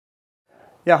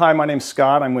Yeah, hi, my name's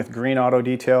Scott. I'm with Green Auto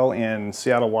Detail in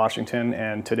Seattle, Washington,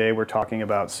 and today we're talking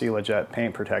about Cilajet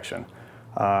Paint Protection.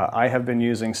 I have been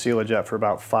using Cilajet for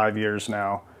about 5 years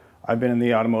now. I've been in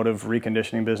the automotive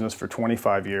reconditioning business for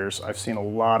 25 years. I've seen a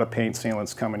lot of paint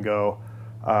sealants come and go.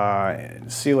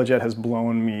 Cilajet has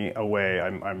blown me away.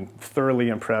 I'm thoroughly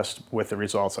impressed with the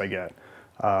results I get.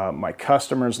 My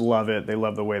customers love it. They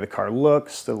love the way the car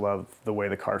looks. They love the way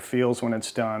the car feels when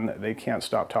it's done. They can't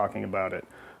stop talking about it.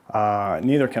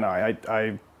 Neither can I.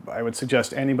 I would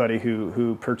suggest anybody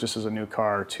who purchases a new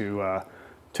car to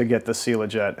get the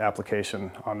Cilajet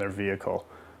application on their vehicle.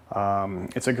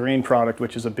 It's a green product,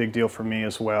 which is a big deal for me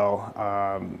as well.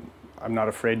 I'm not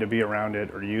afraid to be around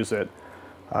it or use it.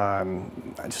 I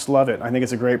just love it. I think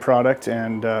it's a great product,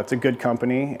 and it's a good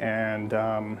company, and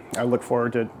I look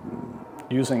forward to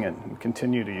using it and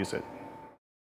continue to use it.